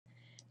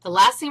The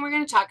last thing we're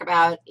going to talk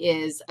about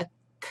is a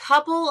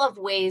couple of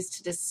ways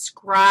to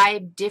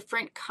describe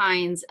different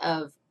kinds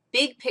of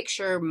big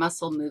picture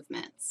muscle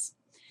movements.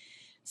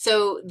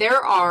 So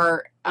there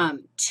are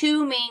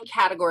two main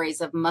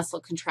categories of muscle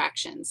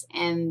contractions,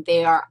 and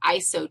they are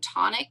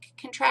isotonic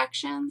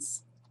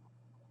contractions,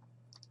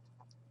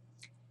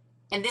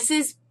 and this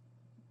is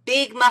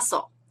big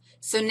muscle.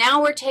 So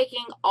now we're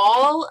taking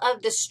all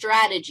of the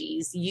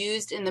strategies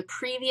used in the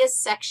previous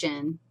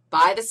section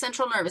by the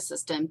central nervous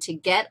system to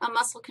get a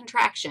muscle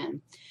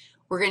contraction.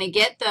 We're going to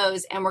get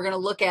those, and we're going to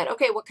look at,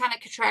 okay, what kind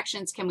of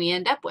contractions can we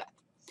end up with?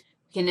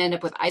 We can end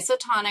up with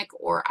isotonic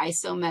or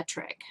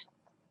isometric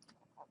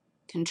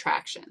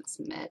contractions.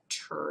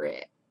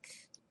 Metric.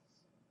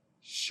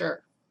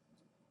 Sure.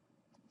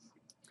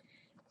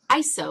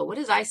 Iso, what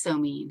does iso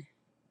mean?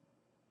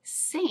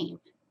 Same.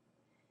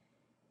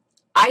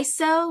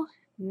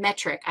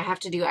 Isometric, I have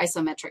to do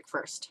isometric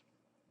first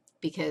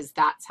because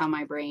that's how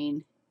my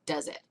brain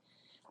does it.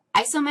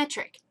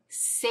 Isometric,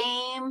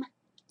 same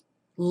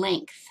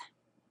length.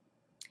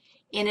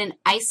 In an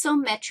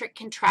isometric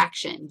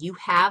contraction, you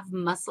have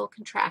muscle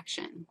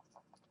contraction,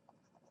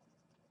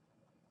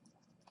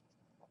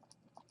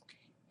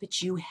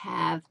 but you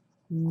have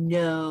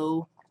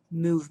no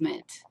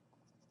movement.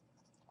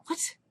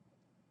 What?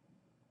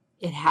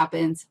 It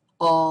happens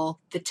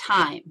all the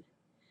time.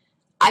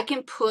 I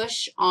can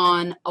push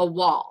on a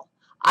wall.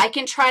 I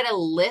can try to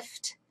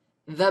lift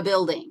the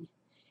building.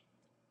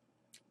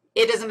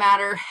 It doesn't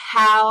matter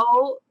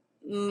how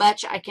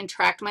much I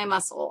contract my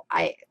muscle.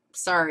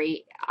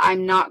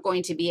 I'm not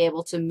going to be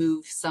able to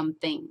move some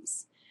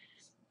things.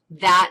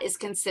 That is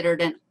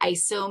considered an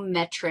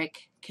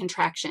isometric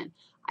contraction.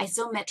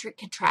 Isometric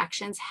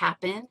contractions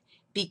happen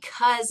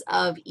because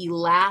of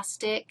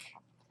elastic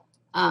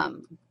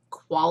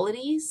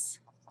qualities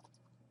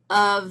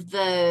of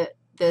the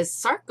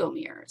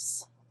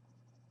sarcomeres.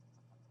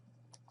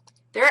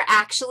 There are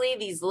actually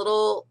these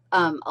little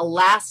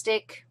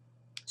elastic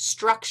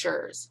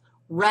structures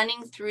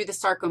running through the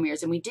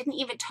sarcomeres, and we didn't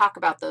even talk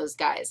about those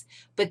guys,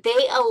 but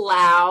they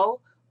allow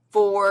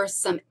for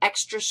some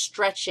extra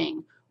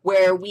stretching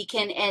where we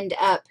can end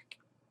up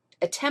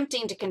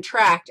attempting to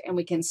contract and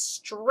we can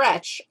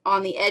stretch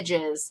on the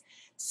edges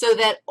so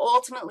that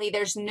ultimately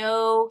there's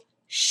no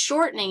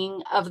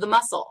shortening of the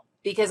muscle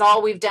because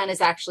all we've done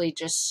is actually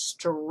just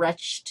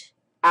stretched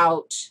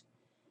out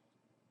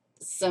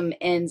some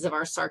ends of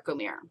our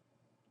sarcomere.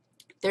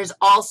 There's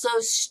also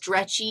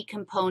stretchy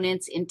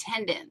components in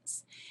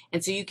tendons.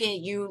 And so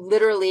you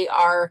literally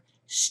are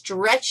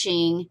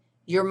stretching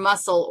your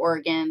muscle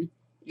organ.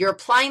 You're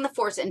applying the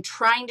force and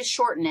trying to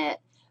shorten it,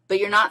 but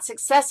you're not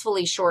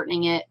successfully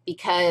shortening it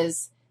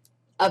because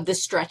of the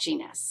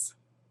stretchiness.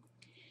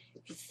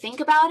 If you think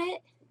about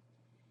it,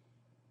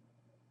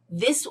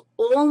 this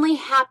only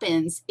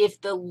happens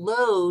if the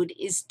load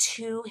is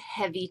too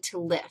heavy to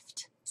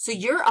lift. So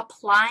you're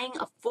applying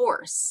a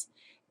force,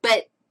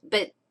 but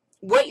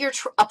what you're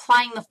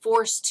applying the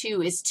force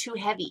to is too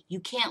heavy. You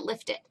can't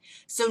lift it.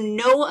 So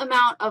no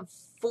amount of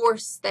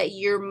force that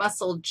your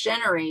muscle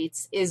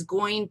generates is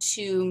going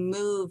to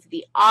move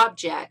the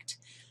object,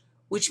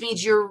 which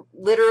means you're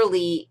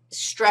literally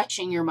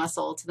stretching your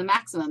muscle to the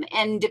maximum.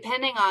 And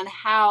depending on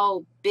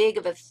how big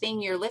of a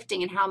thing you're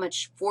lifting and how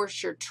much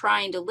force you're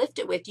trying to lift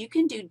it with, you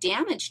can do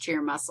damage to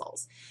your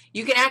muscles.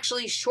 You can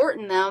actually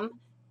shorten them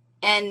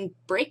and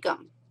break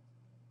them.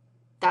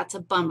 That's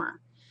a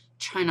bummer.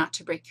 Try not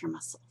to break your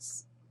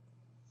muscles.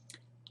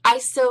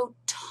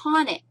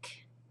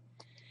 Isotonic.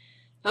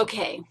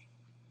 Okay,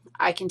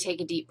 I can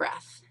take a deep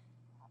breath.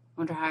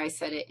 Wonder how I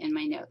said it in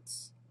my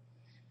notes.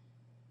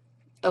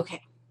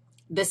 Okay,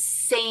 the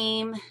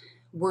same,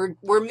 we're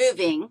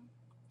moving,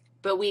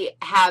 but we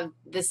have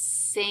the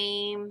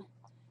same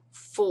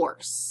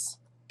force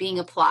being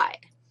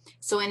applied.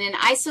 So in an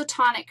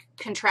isotonic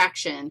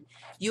contraction,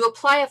 you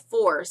apply a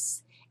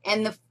force,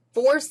 and the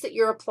force that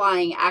you're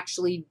applying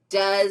actually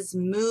does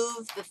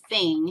move the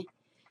thing,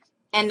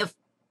 and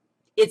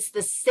it's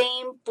the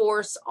same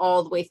force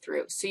all the way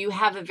through. So you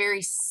have a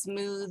very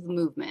smooth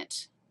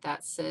movement.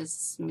 That says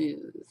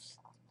smooth.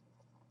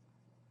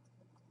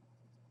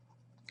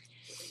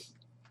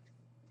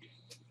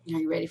 Are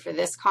you ready for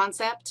this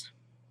concept?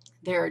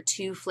 There are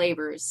two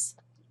flavors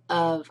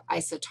of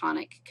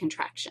isotonic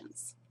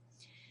contractions.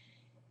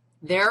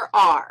 There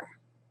are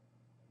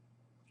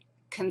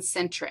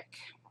concentric.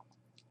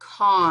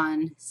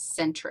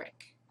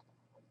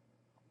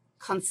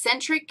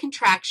 Concentric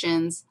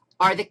contractions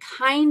are the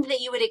kind that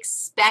you would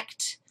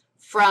expect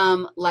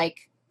from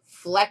like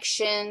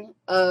flexion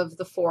of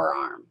the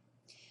forearm.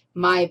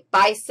 My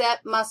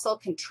bicep muscle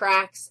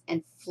contracts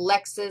and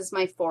flexes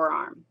my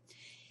forearm.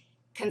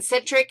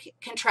 Concentric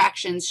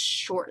contractions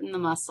shorten the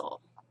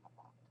muscle.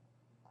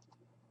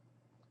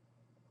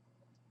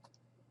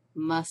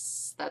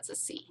 That's a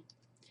C.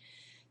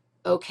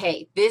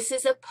 Okay, this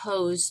is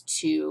opposed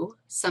to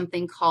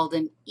something called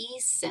an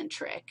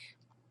eccentric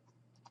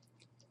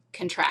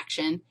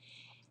contraction.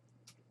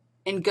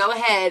 And go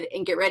ahead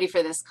and get ready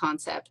for this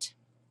concept.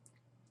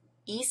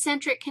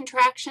 Eccentric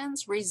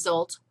contractions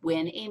result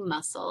when a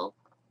muscle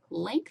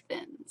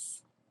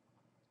lengthens.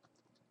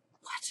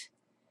 What?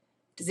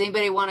 Does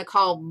anybody want to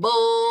call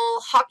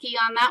bull hockey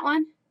on that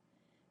one?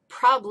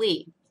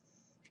 Probably.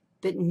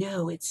 But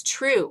no, it's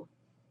true.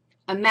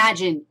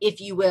 Imagine, if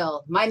you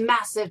will, my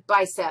massive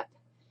bicep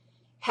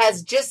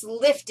has just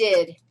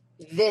lifted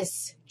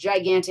this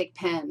gigantic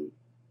pen.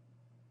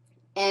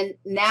 And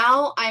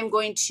now I'm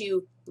going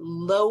to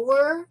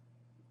lower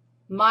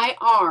my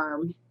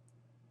arm,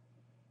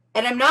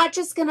 and I'm not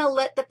just going to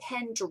let the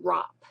pen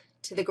drop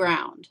to the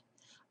ground.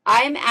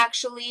 I'm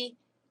actually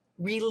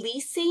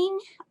releasing.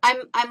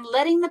 I'm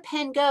letting the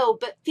pen go,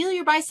 but feel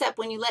your bicep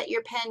when you let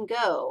your pen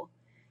go.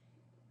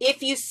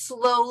 If you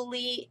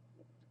slowly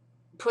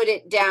put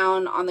it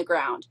down on the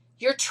ground,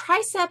 your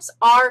triceps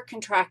are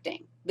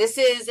contracting. This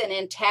is an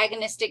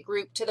antagonistic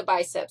group to the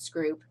biceps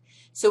group.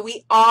 So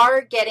we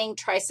are getting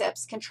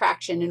triceps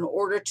contraction in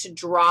order to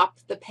drop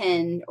the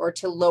pen or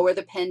to lower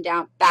the pen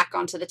down back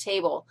onto the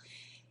table.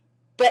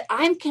 But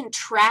I'm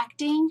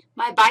contracting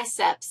my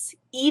biceps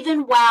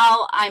even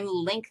while I'm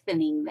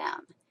lengthening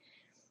them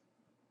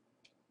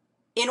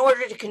in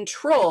order to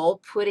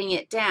control putting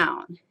it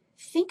down.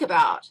 Think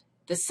about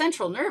the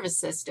central nervous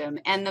system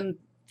and the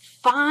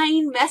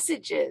fine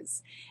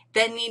messages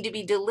that need to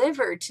be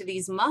delivered to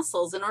these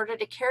muscles in order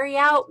to carry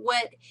out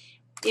what,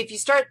 if you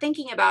start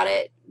thinking about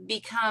it,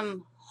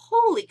 become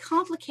wholly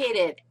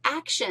complicated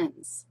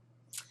actions.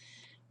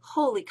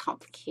 Wholly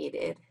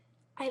complicated.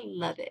 I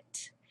love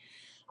it.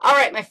 All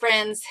right, my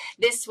friends,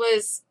 this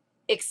was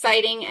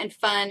exciting and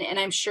fun, and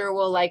I'm sure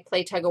we'll like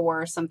play tug of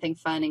war or something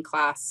fun in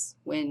class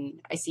when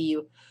I see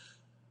you.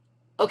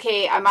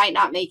 Okay, I might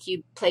not make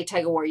you play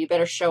tug of war. You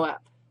better show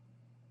up.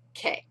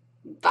 Okay,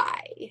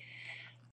 bye.